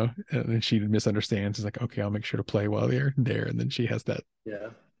piano, and then she misunderstands. It's like, okay, I'll make sure to play while they're there, and then she has Yeah.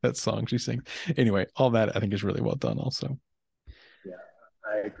 that song she sings. Anyway, all that I think is really well done also. Yeah,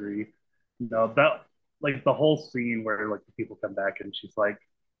 I agree. No, that like the whole scene where like the people come back and she's like,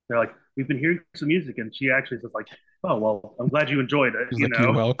 they're like, we've been hearing some music, and she actually says like, oh well, I'm glad you enjoyed it. She's You like,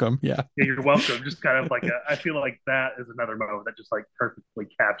 you're know, welcome. Yeah. yeah, you're welcome. Just kind of like I feel like that is another moment that just like perfectly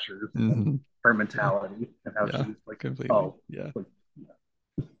captures like, Mm-hmm. her mentality and how Yeah, she's like, completely. oh, Yeah, like,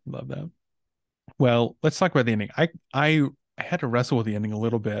 love that. Well, let's talk about the ending. I had to wrestle with the ending a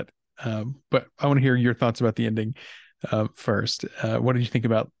little bit, but I want to hear your thoughts about the ending first. What did you think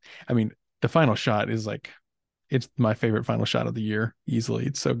about? I mean, the final shot is like it's my favorite final shot of the year, easily.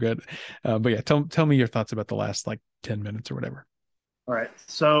 It's so good. But yeah, tell me your thoughts about the last like 10 minutes or whatever. all right.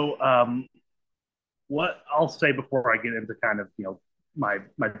 So, what I'll say before I get into kind of my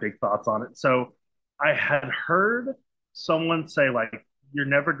big thoughts on it. So, I had heard someone say like, "You're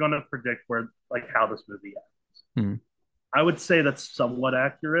never going to predict where like how this movie ends." Hmm. I would say that's somewhat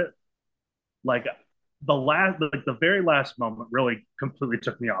accurate. Like the very last moment really completely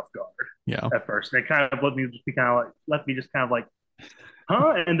took me off guard Yeah. at first. And it kind of let me just kind of like,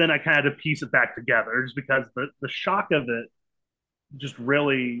 huh? And then I kind of had to piece it back together just because the shock of it just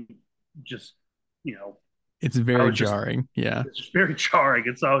really just you know It's I very was just jarring. Yeah. it's just very jarring.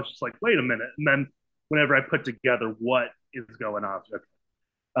 And so I was just like, wait a minute. And then whenever I put together what is going on,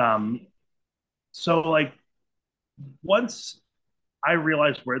 um, so like once I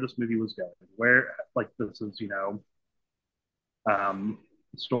realized where this movie was going, where like this is, the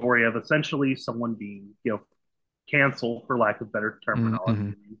story of essentially someone being, canceled for lack of better terminology.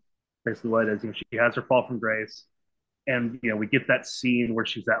 Mm-hmm. Basically, what it is, she has her fall from grace, and we get that scene where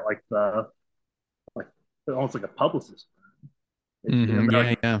she's at like the like almost like a publicist. Mm-hmm. And Yeah.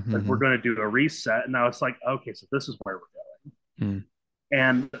 like, Yeah. like we're Mm-hmm. going to do a reset, and I was like, okay, so this is where we're Mm-hmm. going,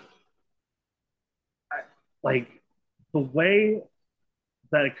 and like the way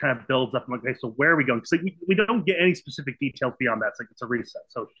that it kind of builds up. I'm like, okay, so where are we going? Because like, we don't get any specific details beyond that. It's like it's a reset.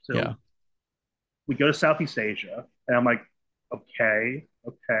 So Yeah. we go to Southeast Asia, and I'm like, okay,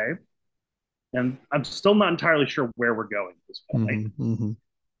 okay, and I'm still not entirely sure where we're going at this point. Mm-hmm. Mm-hmm.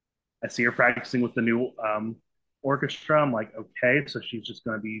 I see her practicing with the new orchestra. I'm like, okay, so she's just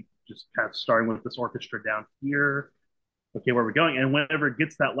going to be just kind of starting with this orchestra down here. Okay, where are we going? And whenever it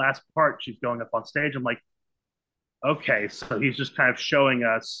gets that last part, she's going up on stage. I'm like, okay, so he's just kind of showing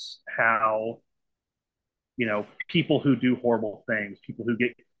us how, people who do horrible things, people who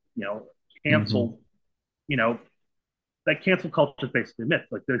get, Mm-hmm. canceled, you know, that cancel culture is basically a myth.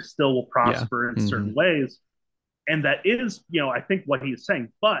 Like they still will Yeah. prosper in Mm-hmm. certain ways. And that is, I think what he's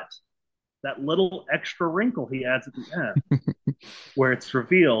saying. But that little extra wrinkle he adds at the end, where it's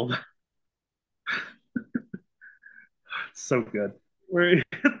revealed, it's so good, where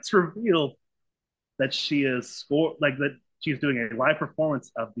it's revealed that she is like that she's doing a live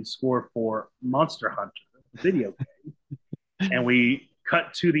performance of the score for Monster Hunter video game, and we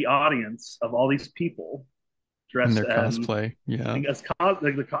cut to the audience of all these people And dressed their cosplay. Yeah. as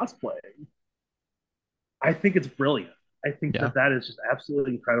like the cosplay. I think it's brilliant. I think Yeah. that is just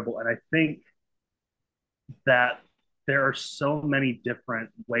absolutely incredible, and I think that there are so many different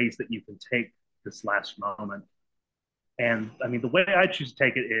ways that you can take this last moment. And I mean, the way I choose to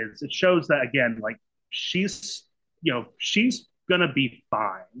take it is it shows that again, like she's, she's gonna be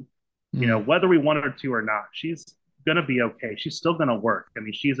fine. Mm-hmm. Whether we want her to or not, she's gonna be okay. She's still gonna work. I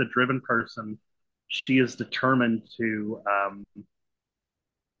mean, she's a driven person. She is determined to,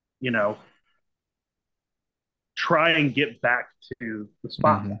 you know, try and get back to the Mm-hmm.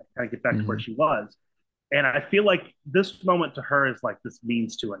 spotlight, kind of get back to Mm-hmm. where she was. And I feel like this moment to her is like this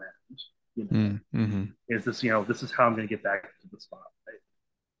means to an end. Mm-hmm. Is this, this is how I'm going to get back to the spotlight.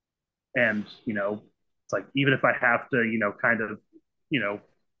 And, it's like, even if I have to, kind of,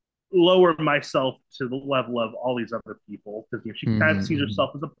 lower myself to the level of all these other people, because she kind of sees Mm-hmm.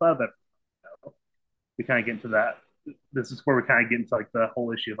 herself as above it. We kind of get into that. This is where we kind of get into like the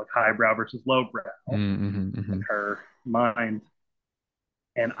whole issue of like highbrow versus lowbrow Mm-hmm. in her mind.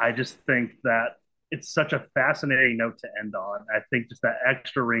 And I just think that it's such a fascinating note to end on. I think just that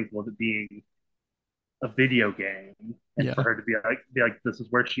extra wrinkle of it being a video game, and Yeah. for her to be like this is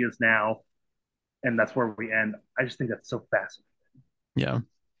where she is now, and that's where we end. I just think that's so fascinating. Yeah.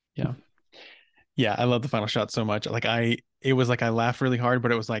 Yeah. Yeah, I love the final shot so much. Like it was like I laughed really hard,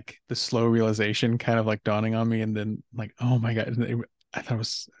 but it was like the slow realization kind of like dawning on me, and then like, oh my God, I thought it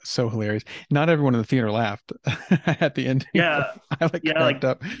was so hilarious. Not everyone in the theater laughed at the ending, but Yeah, I like yeah, cracked like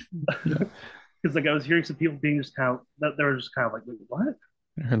up. Yeah, because like I was hearing some people being just kind of that they were just kind of like, wait, what?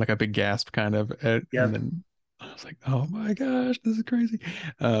 I heard like a big gasp, kind of, Yeah, and then I was like, oh my gosh, this is crazy.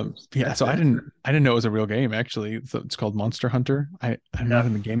 Yeah, that's so it. I didn't know it was a real game actually. So it's called Monster Hunter. I'm not Yeah,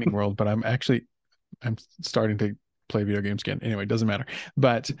 in the gaming world, but I'm starting to play video games again. Anyway, it doesn't matter.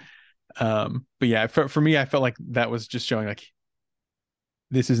 But yeah, for me, I felt like that was just showing like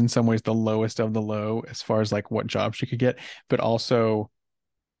this is in some ways the lowest of the low as far as like what job she could get, but also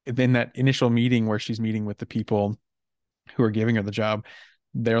in that initial meeting where she's meeting with the people who are giving her the job,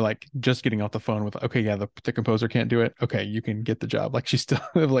 they're like just getting off the phone with, okay, yeah, the composer can't do it. Okay, you can get the job. Like she's still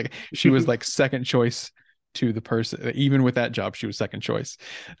like she was like second choice to the person. Even with that job, she was second choice.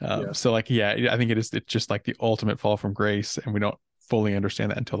 yeah. So like, yeah, I think it's just like the ultimate fall from grace, and we don't fully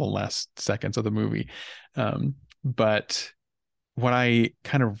understand that until the last seconds of the movie. But what I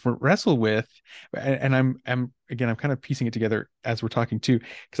kind of wrestle with, and I'm again, I'm kind of piecing it together as we're talking too,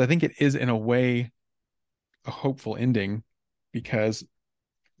 because I think it is in a way a hopeful ending, because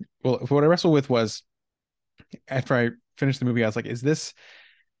well, what I wrestled with was after I finished the movie, I was like, is this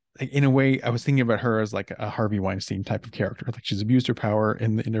like in a way I was thinking about her as like a Harvey Weinstein type of character, like she's abused her power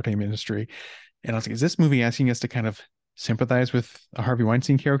in the entertainment industry, and I was like, is this movie asking us to kind of sympathize with a Harvey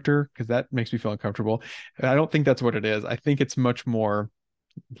Weinstein character? Because that makes me feel uncomfortable. And I don't think that's what it is. I think it's much more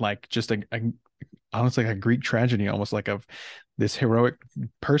like just a honestly like a Greek tragedy, almost like of this heroic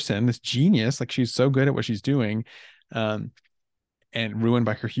person, this genius, like she's so good at what she's doing, um, and ruined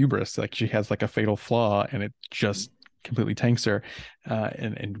by her hubris. Like she has like a fatal flaw, and it just completely tanks her.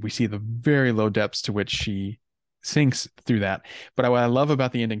 And we see the very low depths to which she sinks through that. But what I love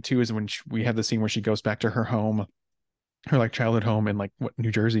about the ending too is when we have the scene where she goes back to her home, her like childhood home in like what,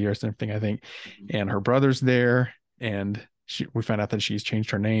 New Jersey or something, I think, and her brother's there, and we find out that she's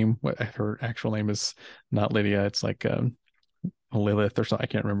changed her name. What her actual name is not Lydia, it's like Lilith or something. I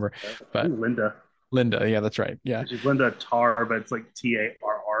can't remember, but Linda. Linda. Yeah, that's right. Yeah, She's Linda Tarr, but it's like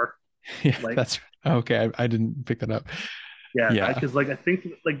Tarr. yeah, Like, that's okay. I didn't pick that up. yeah, Yeah. because like I think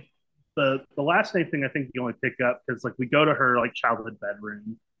like the last name thing I think you only pick up because like we go to her like childhood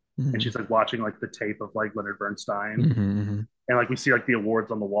bedroom and Mhm. she's like watching like the tape of like Leonard Bernstein Mhm, mhm. and like we see like the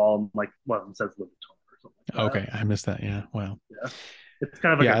awards on the wall and like one of them says Linda Tarr or something like that. Okay, I missed that. Yeah. Wow. Yeah, it's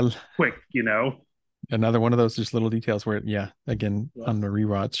kind of like Yeah, a quick, you know. another one of those just little details where, yeah, again, Yeah. on the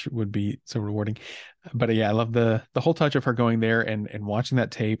rewatch would be so rewarding. But yeah, I love the whole touch of her going there and watching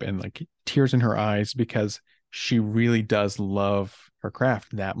that tape and like tears in her eyes because she really does love her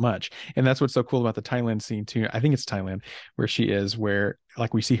craft that much. And that's what's so cool about the Thailand scene too. I think it's Thailand where she is, where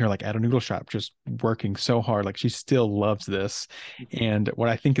like we see her like at a noodle shop just working so hard, like she still loves this. And what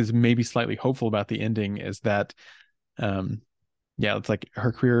I think is maybe slightly hopeful about the ending is that um yeah, it's like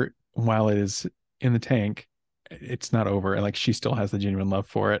her career, while it is in the tank, it's not over. And like she still has the genuine love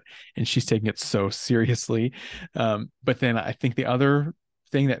for it, and she's taking it so seriously. But then I think the other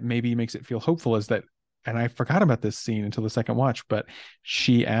thing that maybe makes it feel hopeful is that, and I forgot about this scene until the second watch, but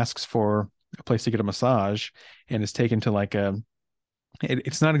she asks for a place to get a massage and is taken to like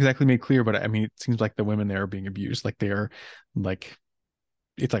it's not exactly made clear, but I mean, it seems like the women there are being abused. Like they are like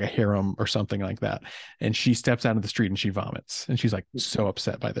it's like a harem or something like that. And she steps out of the street and she vomits and she's like so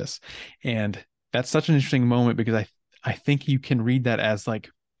upset by this. And that's such an interesting moment because I think you can read that as like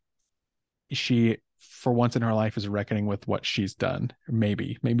she for once in her life is reckoning with what she's done.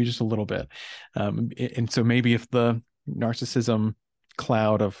 Maybe just a little bit. And so maybe if the narcissism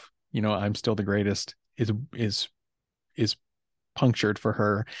cloud of, I'm still the greatest is punctured for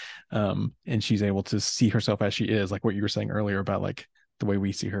her, and she's able to see herself as she is, like what you were saying earlier about like the way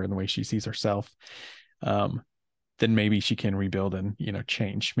we see her and the way she sees herself, um, then maybe she can rebuild and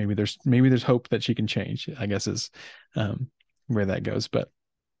change. Maybe there's hope that she can change, I guess, is where that goes. But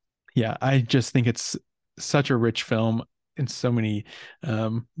yeah, I just think it's such a rich film and so many, I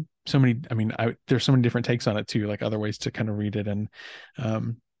mean, there's so many different takes on it too, like other ways to kind of read it. And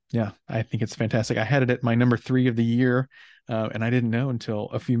yeah, I think it's fantastic. I had it at my number 3 of the year, and I didn't know until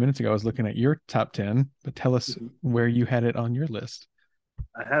a few minutes ago. I was looking at your top 10, but tell us where you had it on your list.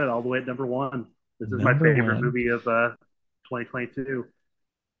 I had it all the way at number 1. This is my Number favorite 1. movie of 2022.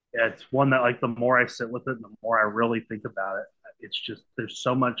 Yeah, it's one that like the more I sit with it, the more I really think about it. It's just there's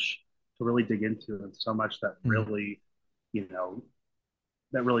so much to really dig into and so much that really,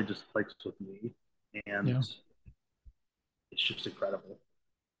 that really just clicks with me. and Yeah. it's just incredible.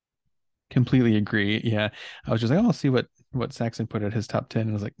 Completely agree. Yeah. I was just like, oh, I'll see what Saxon put at his top 10. And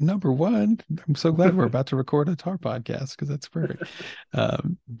I was like, number one. I'm so glad we're about to record a Tar podcast because that's perfect.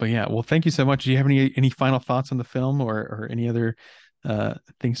 But yeah, well, thank you so much. Do you have any final thoughts on the film or any other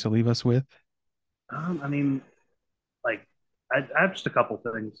things to leave us with? I mean, like, I have just a couple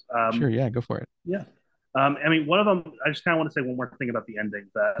things. Sure. Yeah, go for it. Yeah. I mean, one of them, I just kind of want to say one more thing about the ending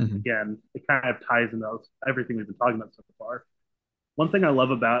that, Mhm. again, it kind of ties into everything we've been talking about so far. One thing I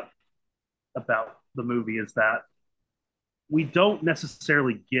love about the movie is that we don't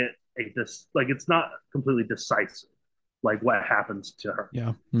necessarily get like, it's not completely decisive, like what happens to her.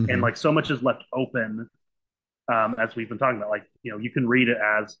 Yeah. And Mhm. like so much is left open, as we've been talking about. Like, you can read it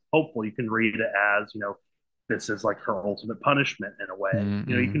as hopeful, you can read it as, this is like her ultimate punishment in a way. You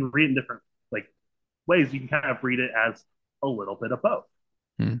Mhm. can read it in different like ways. You can kind of read it as a little bit of both.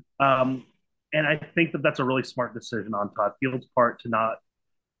 Mhm. And I think that that's a really smart decision on Todd Field's part to not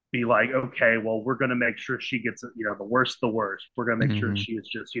be like, okay, well, we're going to make sure she gets, the worst, the worst. We're going to make sure Mhm. she is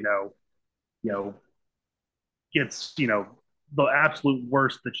just, gets, the absolute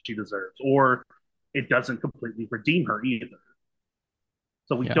worst that she deserves, or it doesn't completely redeem her either.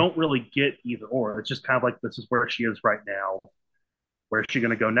 So we Yeah. don't really get either or. It's just kind of like, this is where she is right now. Where is she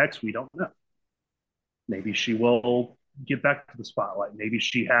going to go next? We don't know. Maybe she will get back to the spotlight. Maybe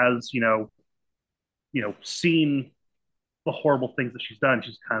she has, seen the horrible things that she's done.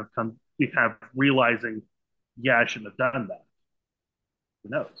 She's kind of realizing, yeah, I shouldn't have done that. Who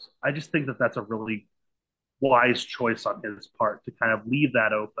knows? I just think that that's a really wise choice on his part to kind of leave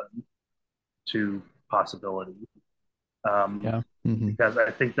that open to possibility. Yeah. Mhm. Because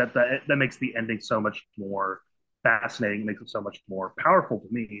I think that makes the ending so much more fascinating, makes it so much more powerful to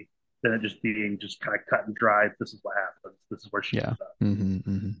me than it just being just kind of cut and dry. This is what happens. This is where she Yeah. ends up. Mhm.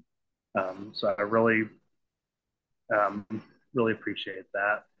 Mhm. So I really, really appreciate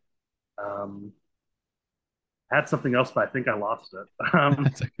that. I had something else, but I think I lost it.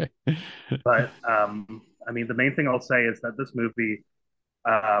 That's okay. But I mean, the main thing I'll say is that this movie,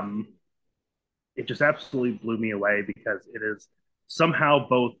 um, it just absolutely blew me away because it is somehow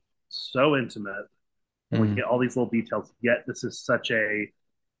both so intimate, and we Mhm. get all these little details. Yet this is such a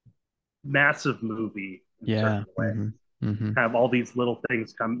massive movie in a Yeah. certain way. Mhm. Mhm. Have all these little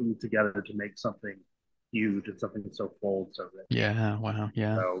things coming together to make something huge and something so full and so rich. Yeah. Wow.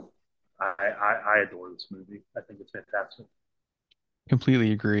 Yeah. So I adore this movie. I think it's fantastic.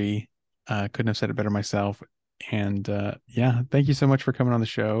 Completely agree. Couldn't have said it better myself. And yeah, thank you so much for coming on the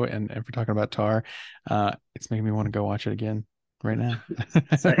show and for talking about Tar. It's making me want to go watch it again right now.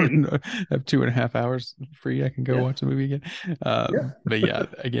 Same. I have 2.5 hours free. I can go Yeah. watch the movie again. Yeah. But yeah,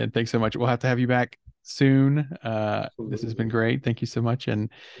 again, thanks so much. We'll have to have you back soon. This has Absolutely. been great. Thank you so much. And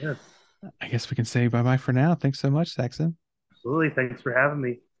Yes. I guess we can say bye-bye for now. Thanks so much, Saxon. Absolutely. Thanks for having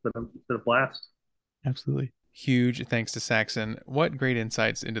me. It's been a blast. Absolutely. Huge thanks to Saxon. What great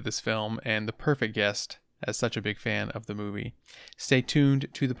insights into this film and the perfect guest as such a big fan of the movie. Stay tuned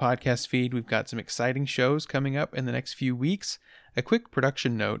to the podcast feed. We've got some exciting shows coming up in the next few weeks. A quick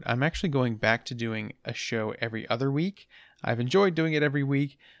production note, I'm actually going back to doing a show every other week. I've enjoyed doing it every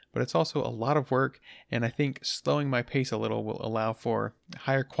week, but it's also a lot of work, and I think slowing my pace a little will allow for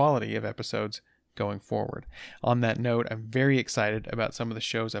higher quality of episodes going forward. On that note, I'm very excited about some of the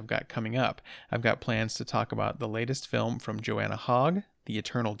shows I've got coming up. I've got plans to talk about the latest film from Joanna Hogg, The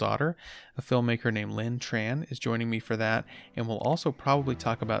Eternal Daughter. A filmmaker named Lynn Tran is joining me for that, and we'll also probably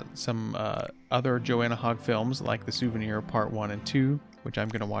talk about some other Joanna Hogg films like The Souvenir Part 1 and 2, which I'm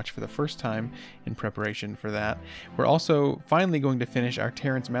going to watch for the first time in preparation for that. We're also finally going to finish our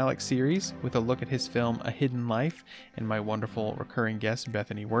Terrence Malick series with a look at his film A Hidden Life and my wonderful recurring guest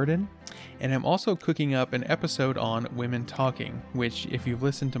Bethany Worden. And I'm also cooking up an episode on Women Talking, which, if you've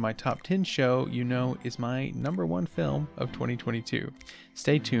listened to my Top 10 show, you know is my #1 film of 2022.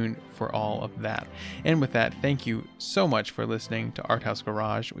 Stay tuned for all of that. And with that, thank you so much for listening to Art House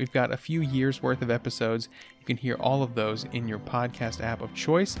Garage. We've got a few years worth of episodes. You can hear all of those in your podcast app of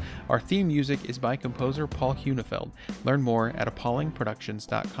choice. Our theme music is by composer Paul Hunefeld. Learn more at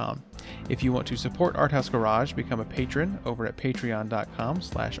appallingproductions.com. If you want to support Art House Garage, become a patron over at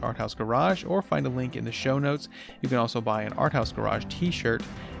patreon.com/arthousegarage or find a link in the show notes. You can also buy an Art House Garage t-shirt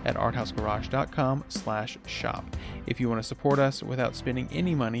at arthousegarage.com/shop. If you want to support us without spending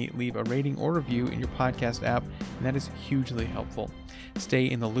any money, leave a rating or review in your podcast app, and that is hugely helpful. Stay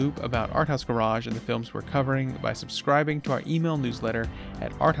in the loop about Art House Garage and the films we're covering by subscribing to our email newsletter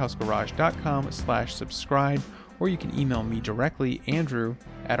at arthousegarage.com/subscribe, or you can email me directly,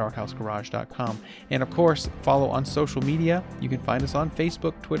 andrew@arthousegarage.com. And of course, follow on social media. You can find us on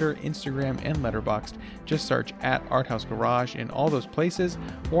Facebook, Twitter, Instagram, and Letterboxd. Just search @ArthouseGarage in all those places,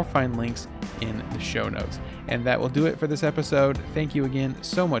 or find links in the show notes. And that will do it for this episode. Thank you again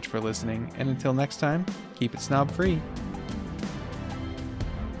so much for listening, and until next time, keep it snob free.